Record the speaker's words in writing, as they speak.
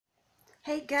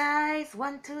Hey guys,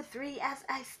 1, 2, 3. As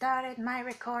I started my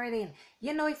recording,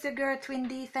 you know it's your girl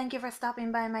Twindy. Thank you for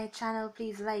stopping by my channel.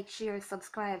 Please like, share,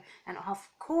 subscribe, and of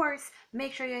course,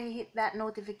 make sure you hit that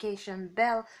notification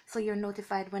bell so you're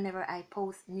notified whenever I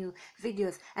post new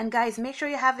videos. And guys, make sure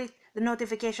you have the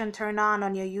notification turned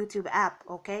on your YouTube app,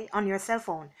 okay, on your cell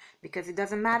phone, because it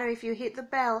doesn't matter if you hit the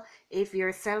bell. If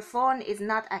your cell phone is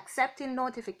not accepting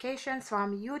notifications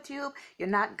from YouTube, you're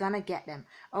not gonna get them,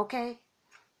 okay?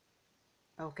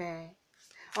 Okay.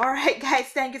 All right, guys.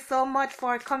 Thank you so much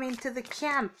for coming to the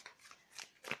camp.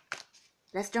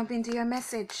 Let's jump into your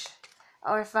message.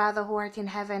 Our Father who art in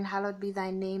heaven, hallowed be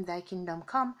thy name. Thy kingdom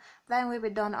come. Thy will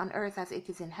be done on earth as it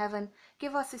is in heaven.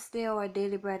 Give us this day our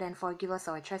daily bread, and forgive us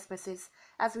our trespasses,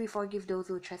 as we forgive those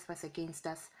who trespass against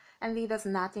us. And lead us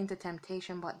not into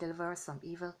temptation, but deliver us from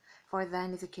evil. For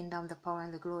thine is the kingdom, the power,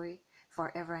 and the glory,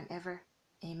 forever and ever.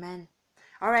 Amen.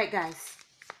 All right, guys.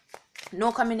 No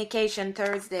communication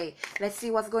Thursday. Let's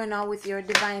see what's going on with your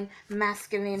divine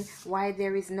masculine. Why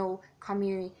there is no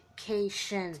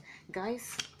communication,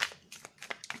 guys.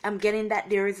 I'm getting that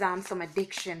there is some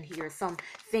addiction here, some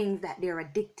things that they're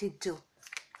addicted to,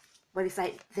 but it's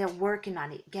like they're working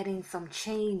on it, getting some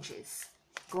changes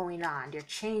going on. They're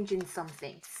changing some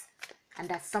things, and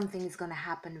that something is going to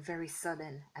happen very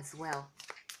sudden as well.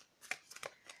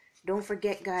 Don't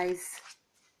forget, guys,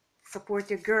 support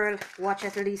your girl. Watch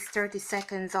at least 30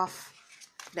 seconds of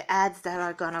the ads that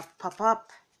are gonna pop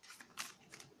up.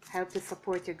 Help to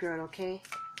support your girl, okay?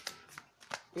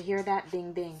 You hear that?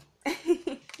 Ding ding.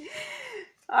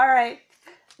 All right,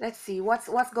 let's see what's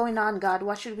going on, God.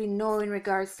 What should we know in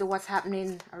regards to what's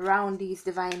happening around these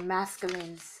divine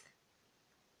masculines?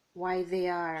 Why they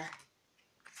are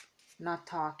not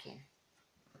talking?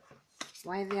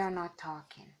 Why they are not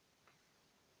talking?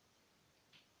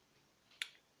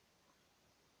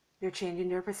 They're changing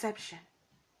their perception.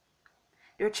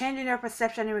 They're changing their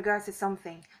perception in regards to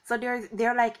something. So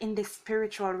they're like in the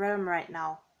spiritual realm right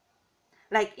now,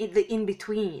 like in the in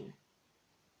between.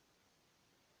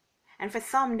 And for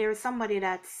some, there is somebody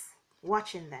that's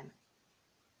watching them.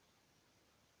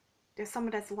 There's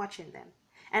someone that's watching them.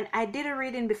 And I did a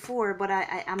reading before, but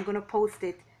I'm going to post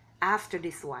it after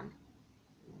this one,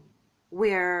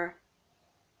 where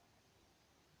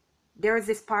there is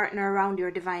this partner around your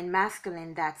divine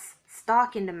masculine that's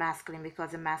stalking the masculine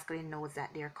because the masculine knows that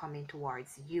they're coming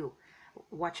towards you.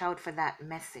 Watch out for that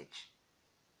message.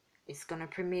 It's going to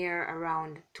premiere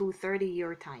around 2:30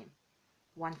 your time,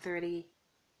 1:30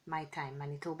 my time,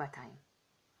 Manitoba time.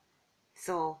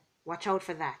 So watch out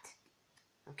for that,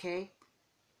 okay?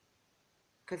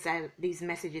 Because these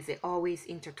messages, they always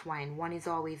intertwine. One is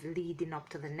always leading up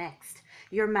to the next.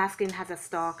 Your masculine has a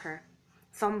stalker.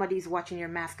 Somebody's watching your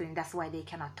masculine. That's why they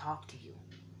cannot talk to you.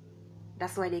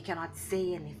 That's why they cannot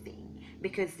say anything,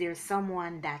 because there's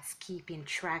someone that's keeping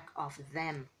track of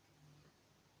them.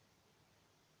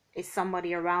 It's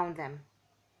somebody around them.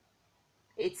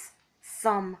 It's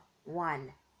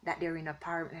someone that they're in a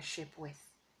partnership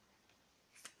with,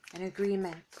 an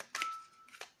agreement.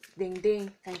 Ding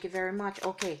ding. Thank you very much.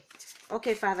 Okay,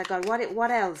 Father God,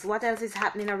 what else is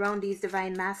happening around these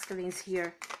divine masculines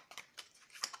here?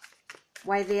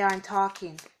 Why they aren't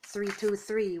talking?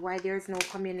 323. Why there's no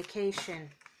communication?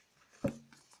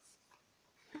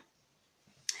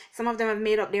 Some of them have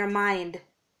made up their mind.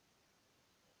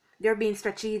 They're being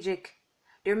strategic.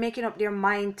 They're making up their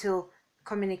mind to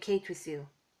communicate with you.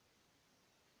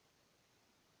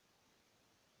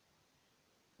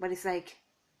 But it's like,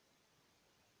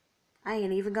 I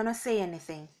ain't even gonna say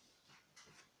anything.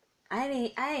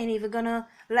 I ain't even gonna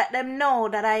let them know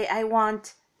that I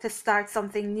want to start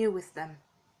something new with them.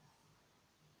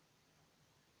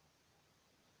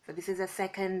 So this is a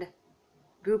second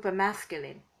group of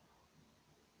masculine.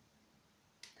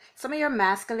 Some of your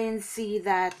masculines see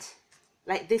that,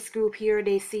 like this group here,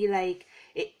 they see like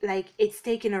it's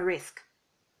taking a risk.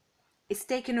 It's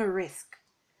taking a risk.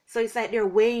 So it's like they're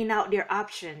weighing out their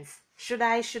options. Should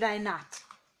I not?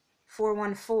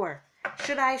 414.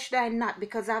 Should I not?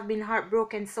 Because I've been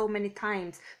heartbroken so many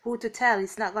times. Who to tell?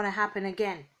 It's not going to happen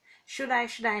again. Should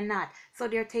I not? So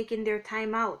they're taking their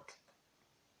time out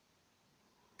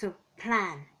to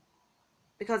plan.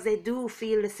 Because they do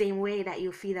feel the same way that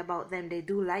you feel about them. They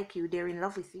do like you. They're in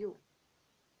love with you.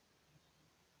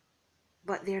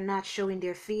 But they're not showing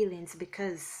their feelings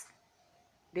because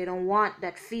they don't want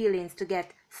that feelings to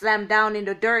get slammed down in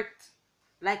the dirt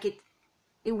like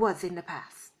it was in the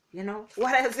past. You know?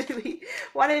 What else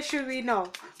should we know?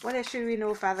 What else should we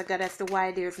know, Father God, as to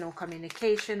why there's no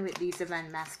communication with these divine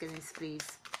masculines, please?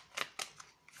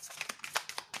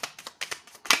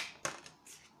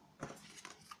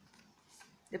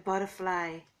 The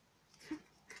butterfly.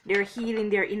 They're healing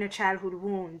their inner childhood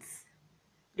wounds.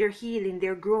 They're healing,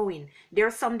 they're growing. There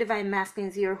are some divine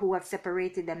masculines here who have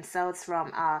separated themselves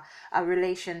from a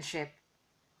relationship,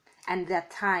 and that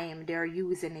time they're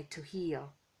using it to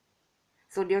heal.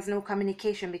 So there's no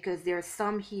communication because there's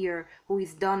some here who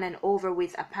is done and over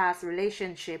with a past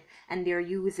relationship, and they're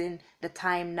using the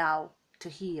time now to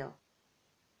heal.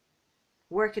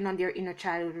 Working on their inner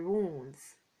childhood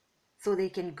wounds so they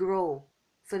can grow,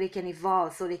 so they can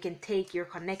evolve, so they can take your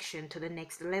connection to the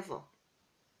next level.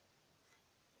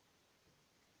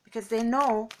 Because they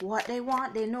know what they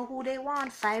want, they know who they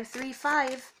want.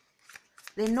 535.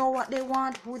 They know what they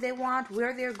want, who they want,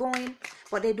 where they're going,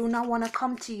 but they do not want to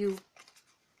come to you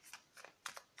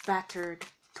battered,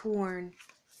 torn,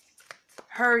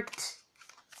 hurt,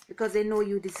 because they know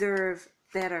you deserve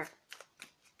better.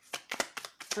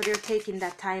 So they're taking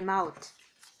that time out.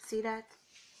 See that?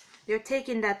 They're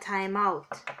taking that time out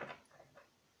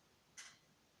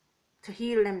to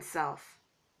heal themselves.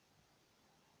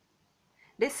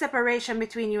 This separation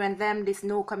between you and them, this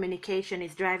no communication,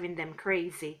 is driving them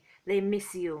crazy. They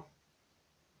miss you.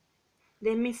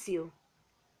 They miss you.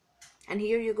 And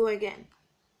here you go again.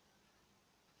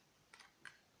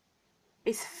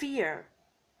 It's fear.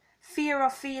 Fear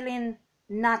of feeling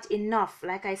not enough.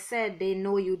 Like I said, they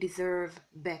know you deserve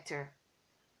better.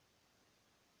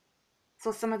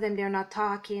 So some of them, they're not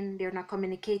talking, they're not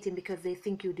communicating because they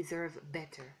think you deserve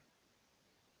better.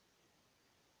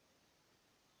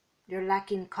 They're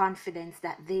lacking confidence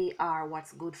that they are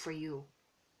what's good for you.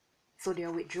 So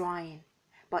they're withdrawing.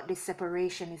 But this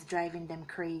separation is driving them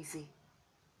crazy.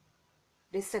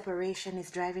 This separation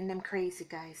is driving them crazy,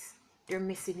 guys. They're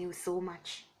missing you so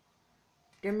much.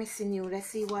 They're missing you. Let's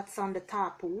see what's on the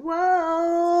top.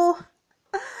 Whoa!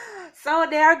 So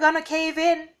they're gonna cave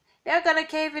in. They're gonna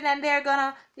cave in, and they're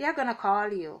gonna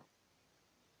call you.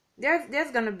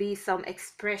 There's gonna be some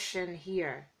expression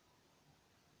here.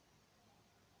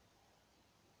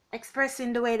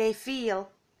 Expressing the way they feel.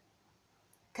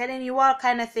 Telling you all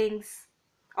kind of things.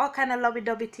 All kind of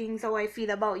lovey-dovey things. How I feel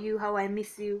about you. How I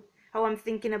miss you. How I'm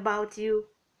thinking about you.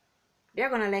 They're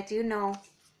gonna let you know.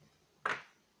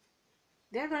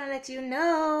 They're gonna let you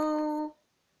know.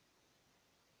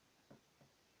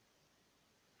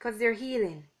 Because they're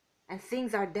healing. And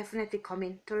things are definitely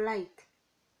coming to light.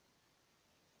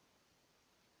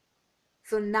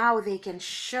 So now they can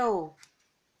show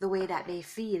the way that they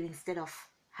feel instead of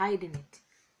hiding it.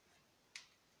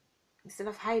 Instead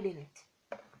of hiding it.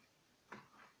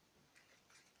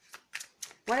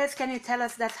 What else can you tell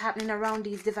us that's happening around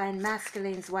these divine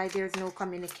masculines? Why there's no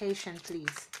communication,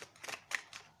 please?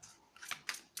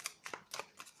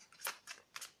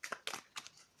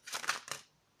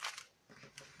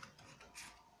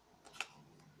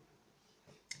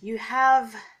 You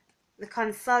have the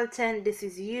consultant, this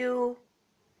is you,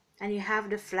 and you have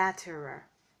the flatterer.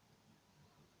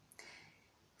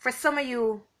 For some of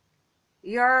you,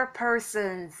 your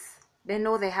persons, they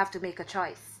know they have to make a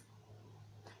choice.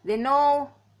 They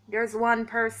know there's one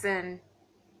person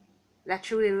that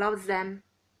truly loves them,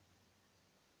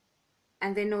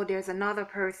 and they know there's another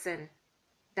person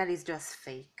that is just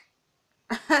fake.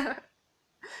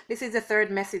 This is the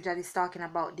third message that is talking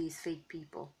about these fake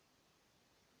people.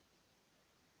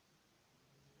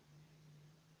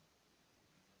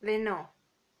 They know.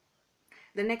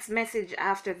 The next message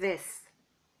after this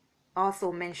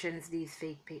also mentions these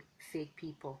fake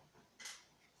people.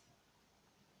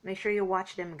 Make sure you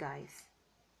watch them, guys,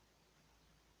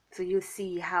 so you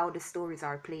see how the stories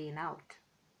are playing out.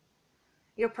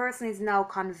 Your person is now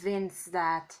convinced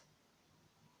that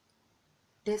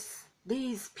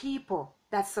these people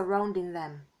that's surrounding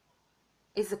them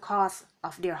is the cause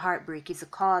of their heartbreak, is the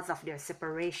cause of their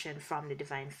separation from the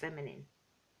divine feminine.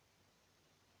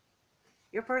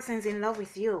 Your person is in love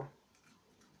with you,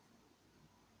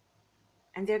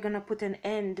 and they're gonna put an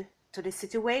end to the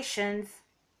situations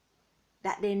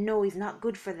that they know is not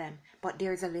good for them. But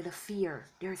there's a little fear.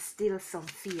 There's still some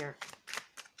fear.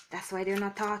 That's why they're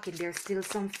not talking. There's still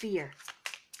some fear.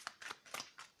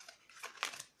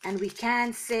 And we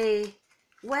can't say,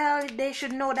 well, they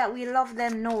should know that we love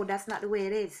them. No, that's not the way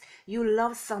it is. You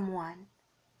love someone.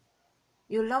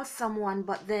 You love someone,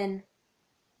 but then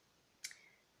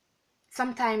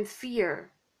sometimes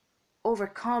fear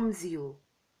overcomes you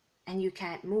and you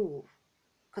can't move.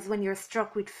 Because when you're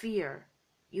struck with fear,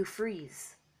 you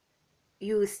freeze.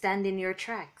 You stand in your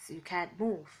tracks. You can't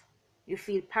move. You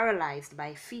feel paralyzed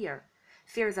by fear.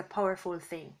 Fear is a powerful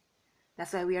thing.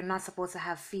 That's why we are not supposed to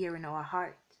have fear in our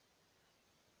heart.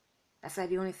 That's why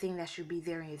the only thing that should be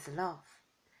there is love.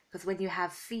 Because when you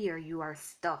have fear, you are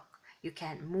stuck. You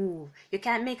can't move. You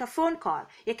can't make a phone call.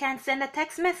 You can't send a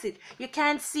text message. You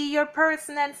can't see your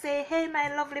person and say, hey,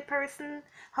 my lovely person,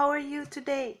 how are you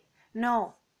today?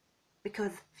 No,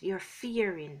 because you're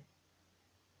fearing.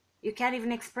 You can't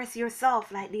even express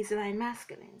yourself like these divine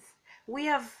masculines. We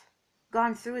have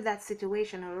gone through that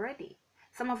situation already.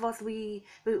 Some of us,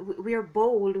 we're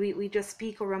bold. We just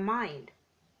speak our mind.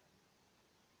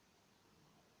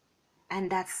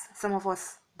 And that's some of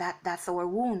us, that's our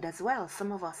wound as well.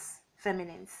 Some of us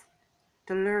feminines,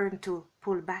 to learn to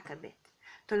pull back a bit,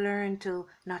 to learn to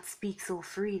not speak so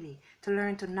freely, to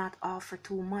learn to not offer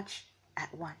too much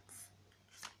at once.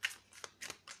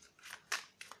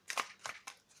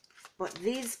 But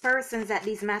these persons that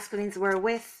these masculines were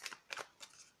with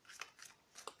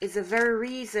is the very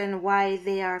reason why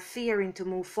they are fearing to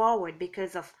move forward,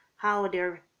 because of how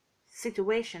their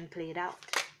situation played out.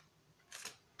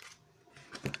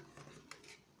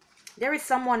 There is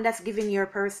someone that's giving your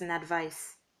person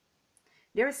advice.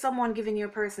 There is someone giving your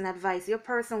person advice. Your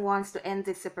person wants to end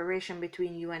the separation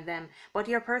between you and them, but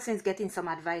your person is getting some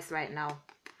advice right now.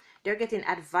 They're getting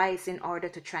advice in order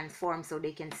to transform so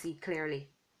they can see clearly.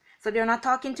 So they're not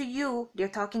talking to you, they're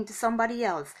talking to somebody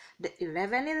else. The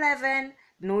 1111,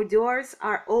 new doors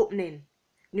are opening.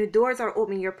 New doors are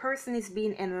opening. Your person is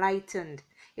being enlightened.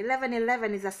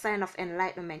 1111 is a sign of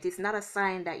enlightenment. It's not a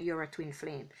sign that you're a twin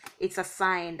flame. It's a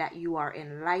sign that you are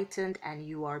enlightened and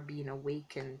you are being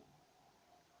awakened.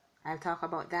 I'll talk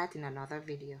about that in another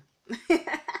video.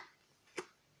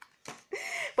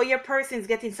 But your person is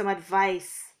getting some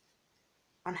advice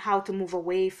on how to move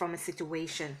away from a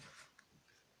situation,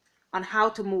 on how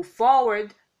to move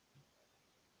forward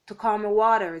to calmer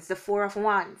waters, the Four of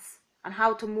Wands, on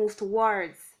how to move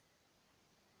towards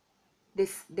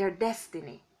their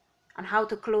destiny, on how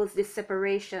to close this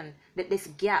separation, this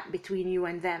gap between you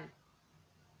and them.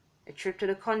 A trip to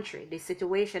the country, this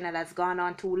situation that has gone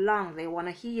on too long, they want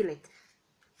to heal it.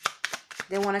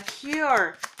 They want to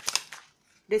cure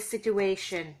this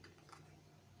situation.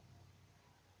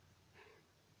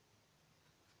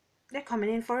 They're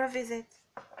coming in for a visit.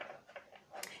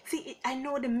 See, I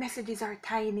know the messages are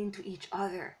tying into each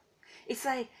other. It's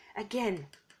like, again,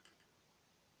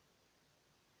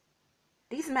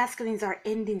 these masculines are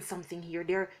ending something here.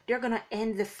 They're going to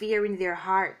end the fear in their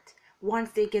heart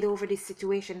once they get over this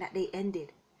situation that they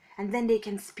ended. And then they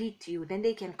can speak to you. Then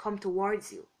they can come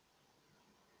towards you.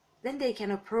 Then they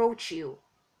can approach you.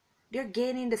 They're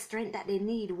gaining the strength that they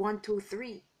need. 1, 2,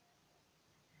 3.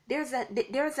 There's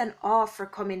an offer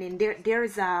coming in.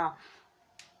 There's an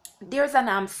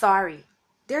I'm sorry.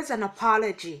 There's an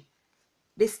apology.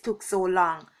 This took so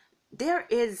long. There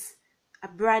is a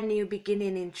brand new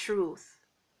beginning in truth.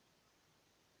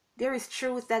 There is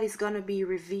truth that is going to be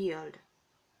revealed.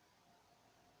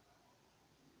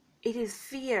 It is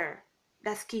fear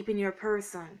that's keeping your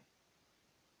person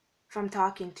from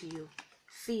talking to you.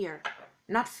 Fear.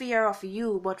 Not fear of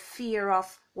you, but fear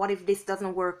of what if this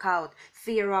doesn't work out.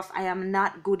 Fear of I am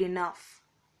not good enough.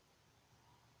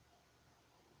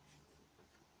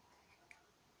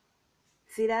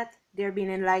 See that? They're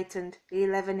being enlightened. The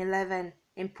 1111,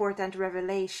 important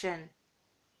revelation.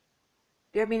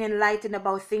 They're being enlightened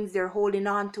about things they're holding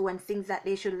on to and things that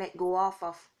they should let go off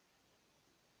of.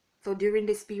 So during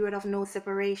this period of no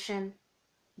separation,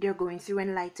 they're going through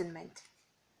enlightenment.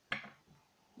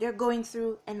 They're going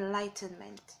through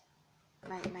enlightenment.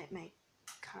 My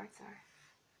cards are...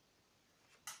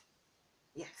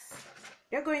 Yes.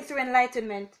 They're going through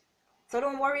enlightenment. So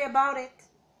don't worry about it.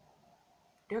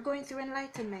 They're going through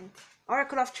enlightenment.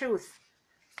 Oracle of Truth.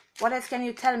 What else can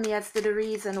you tell me as to the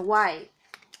reason why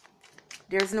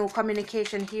there's no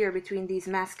communication here between these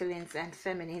masculines and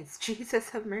feminines? Jesus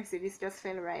have mercy, this just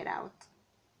fell right out.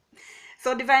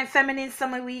 So divine feminines,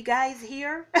 some of we guys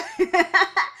here.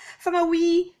 Some of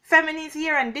we feminines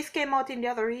here, and this came out in the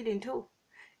other reading too.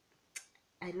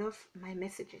 I love my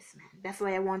messages, man. That's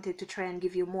why I wanted to try and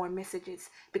give you more messages,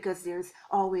 because there's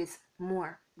always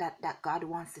more that God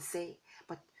wants to say.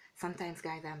 But sometimes,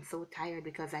 guys, I'm so tired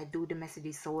because I do the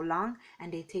messages so long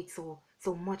and they take so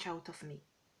much out of me.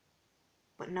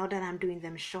 But now that I'm doing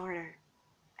them shorter,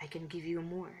 I can give you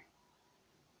more.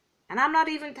 And I'm not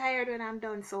even tired when I'm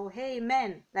done. So, hey,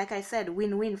 men, like I said,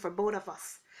 win-win for both of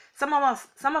us. Some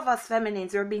of us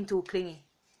feminines, we're being too clingy.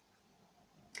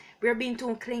 We're being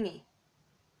too clingy.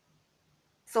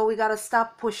 So we got to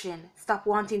stop pushing. Stop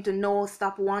wanting to know.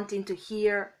 Stop wanting to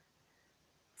hear.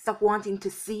 Stop wanting to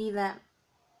see them.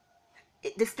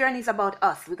 This journey is about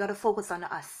us. We got to focus on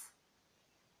us.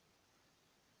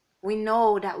 We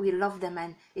know that we love them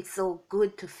and it's so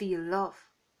good to feel love.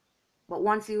 But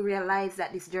once you realize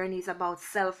that this journey is about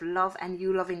self-love and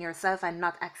you loving yourself and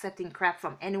not accepting crap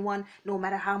from anyone, no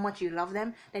matter how much you love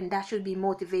them, then that should be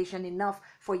motivation enough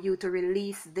for you to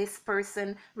release this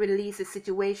person, release the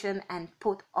situation, and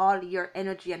put all your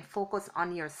energy and focus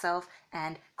on yourself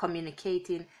and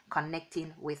communicating,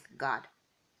 connecting with God.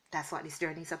 That's what this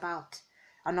journey is about.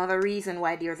 Another reason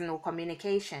why there's no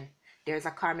communication. There's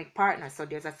a karmic partner, so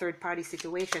there's a third party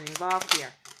situation involved here.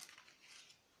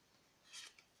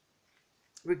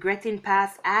 Regretting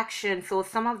past action. So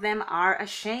some of them are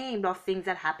ashamed of things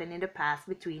that happened in the past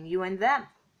between you and them.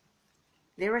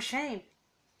 They're ashamed.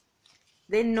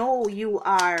 They know you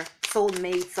are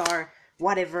soulmates or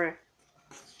whatever.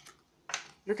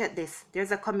 Look at this.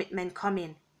 There's a commitment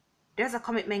coming. There's a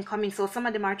commitment coming. So some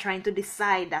of them are trying to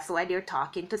decide. That's why they're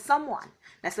talking to someone.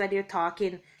 That's why they're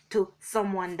talking to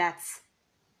someone that's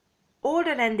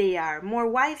older than they are, more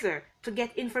wiser, to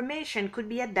get information. Could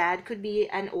be a dad, could be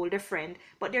an older friend,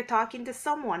 but they're talking to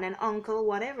someone, an uncle,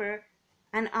 whatever,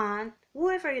 an aunt,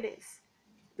 whoever it is,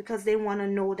 because they want to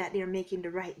know that they're making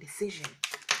the right decision.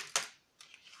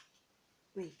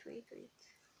 Wait.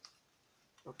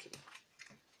 Okay.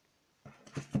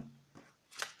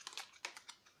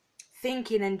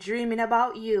 Thinking and dreaming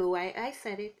about you. I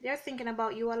said it. They're thinking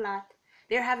about you a lot.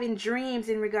 They're having dreams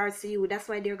in regards to you. That's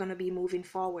why they're going to be moving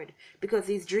forward, because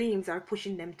these dreams are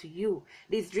pushing them to you.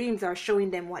 These dreams are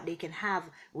showing them what they can have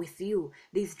with you.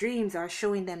 These dreams are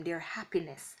showing them their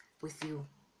happiness with you.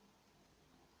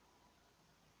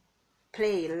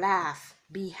 Play, laugh,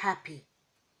 be happy.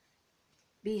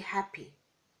 Be happy.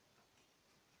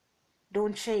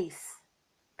 Don't chase.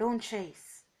 Don't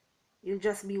chase. You'll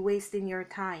just be wasting your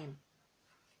time.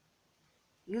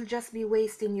 You'll just be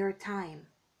wasting your time.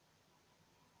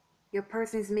 Your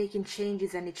person is making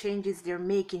changes, and the changes they're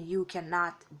making, you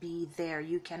cannot be there.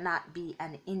 You cannot be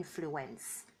an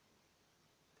influence.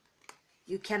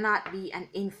 You cannot be an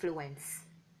influence.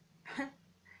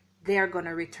 They're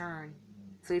gonna return.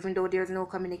 So even though there's no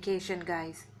communication,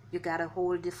 guys, you gotta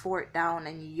hold the fort down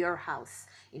in your house,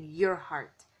 in your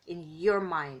heart, in your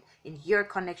mind, in your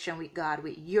connection with God,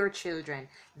 with your children.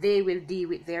 They will deal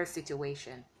with their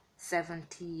situation.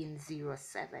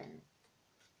 1707.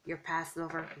 Your past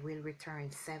lover will return.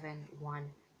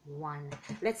 711.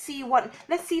 Let's see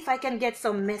if I can get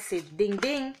some message. Ding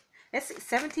ding. Let's see.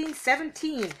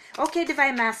 1717. Okay,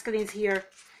 divine masculines here.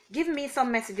 Give me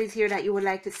some messages here that you would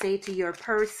like to say to your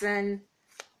person.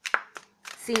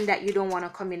 Seeing that you don't want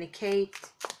to communicate.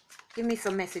 Give me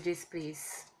some messages,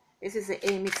 please. This is the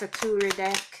Amy Satori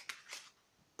deck.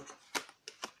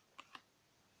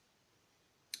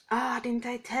 Didn't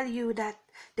I tell you that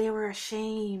they were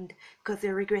ashamed because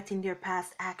they're regretting their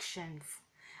past actions?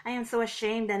 I am so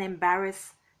ashamed and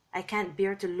embarrassed. I can't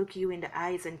bear to look you in the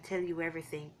eyes and tell you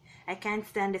everything. I can't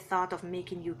stand the thought of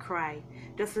making you cry.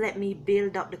 Just let me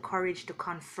build up the courage to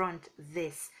confront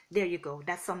this. There you go.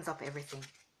 That sums up everything.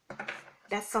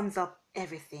 That sums up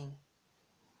everything.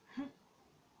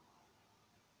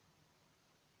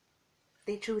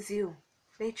 They choose you.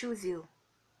 They choose you.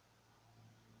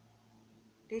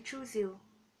 They choose you.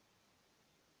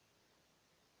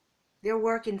 They're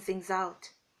working things out.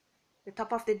 The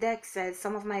top of the deck says,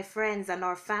 some of my friends and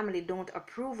our family don't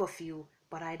approve of you,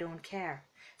 but I don't care.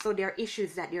 So there are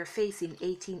issues that they're facing.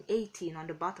 1818 on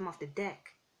the bottom of the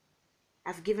deck.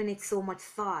 I've given it so much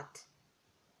thought.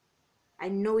 I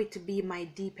know it to be my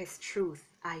deepest truth.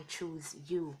 I choose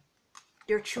you.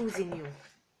 They're choosing you.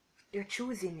 They're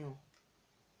choosing you.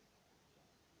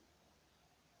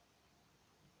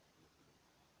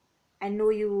 I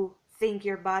know you think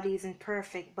your body isn't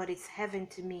perfect, but it's heaven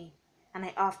to me. And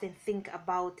I often think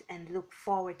about and look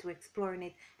forward to exploring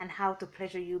it and how to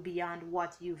pleasure you beyond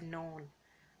what you've known.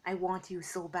 I want you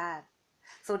so bad.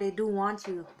 So they do want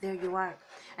you. There you are.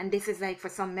 And this is like for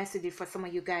some messages for some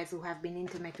of you guys who have been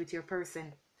intimate with your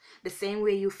person. The same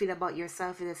way you feel about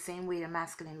yourself is the same way the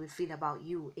masculine will feel about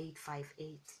you.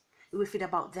 858. It will feel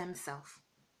about themselves.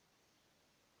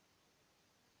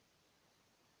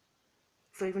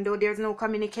 So even though there's no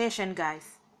communication,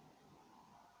 guys,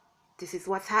 this is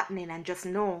what's happening, and just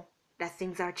know that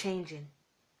things are changing.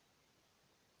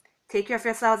 Take care of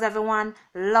yourselves, everyone.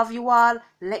 Love you all.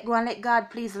 Let go and let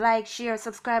God. Please like, share,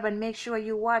 subscribe, and make sure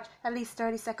you watch at least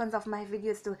 30 seconds of my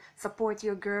videos to support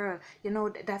your girl. You know,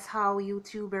 that's how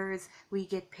YouTubers, we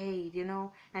get paid, you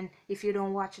know. And if you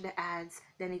don't watch the ads,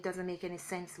 then it doesn't make any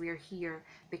sense we're here,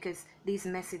 because these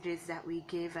messages that we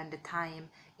give and the time,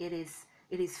 it is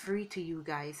free to you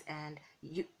guys, and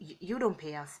you don't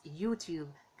pay us. YouTube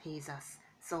pays us.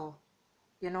 So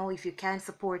you know, if you can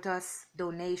support us,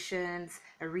 donations,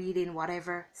 a reading,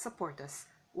 whatever, support us.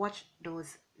 Watch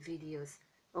those videos.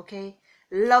 Okay?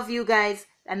 Love you guys,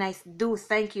 and I do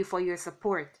thank you for your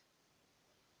support.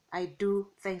 I do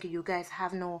thank you. You guys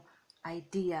have no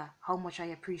idea how much I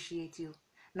appreciate you.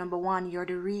 Number one, you're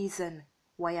the reason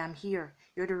why I'm here.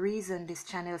 You're the reason this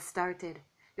channel started.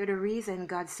 You're the reason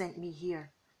God sent me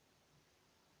here.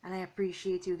 And I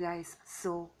appreciate you guys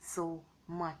so, so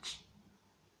much.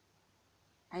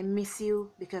 I miss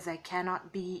you because I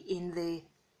cannot be in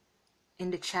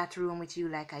the chat room with you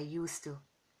like I used to.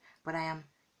 But I am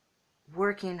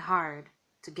working hard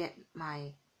to get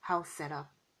my house set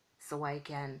up so I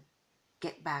can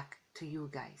get back to you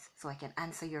guys, so I can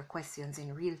answer your questions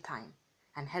in real time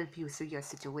and help you through your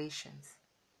situations.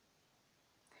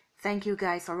 Thank you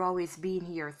guys for always being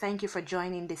here. Thank you for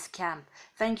joining this camp.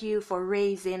 Thank you for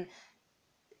raising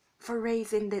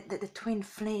the twin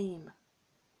flame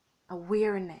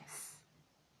awareness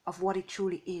of what it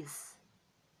truly is,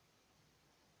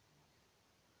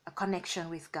 a connection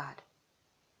with God.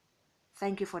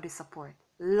 Thank you for the support.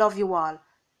 Love you all.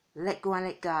 Let go and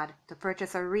let God. To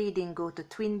purchase a reading, go to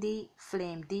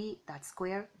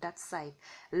twindflamed.square.site.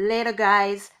 Later,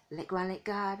 guys. Let go and let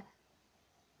God.